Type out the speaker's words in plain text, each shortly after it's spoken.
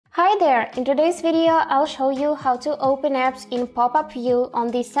Hi there! In today's video, I'll show you how to open apps in pop-up view on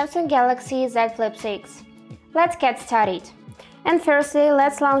the Samsung Galaxy Z Flip 6. Let's get started. And firstly,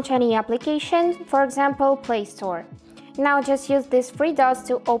 let's launch any application, for example, Play Store. Now just use these three dots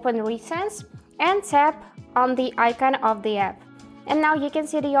to open Recents and tap on the icon of the app. And now you can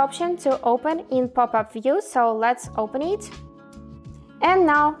see the option to open in pop-up view, so let's open it. And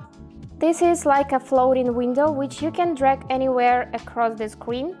now, this is like a floating window which you can drag anywhere across the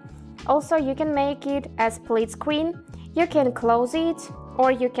screen. Also, you can make it a split screen, you can close it,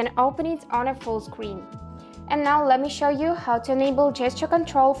 or you can open it on a full screen. And now let me show you how to enable gesture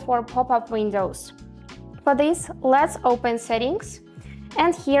control for pop-up windows. For this, let's open Settings,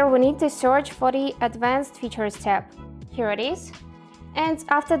 and here we need to search for the Advanced Features tab. Here it is. And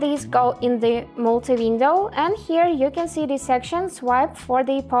after this, go in the multi-window, and here you can see the section Swipe for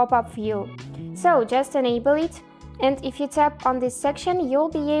the pop-up view. So just enable it, and if you tap on this section, you'll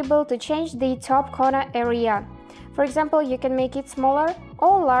be able to change the top corner area. For example, you can make it smaller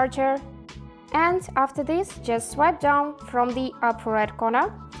or larger. And after this, just swipe down from the upper right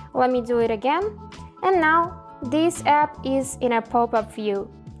corner. Let me do it again. And now this app is in a pop-up view.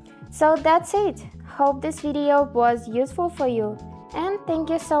 So that's it. Hope this video was useful for you. And thank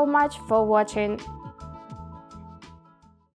you so much for watching.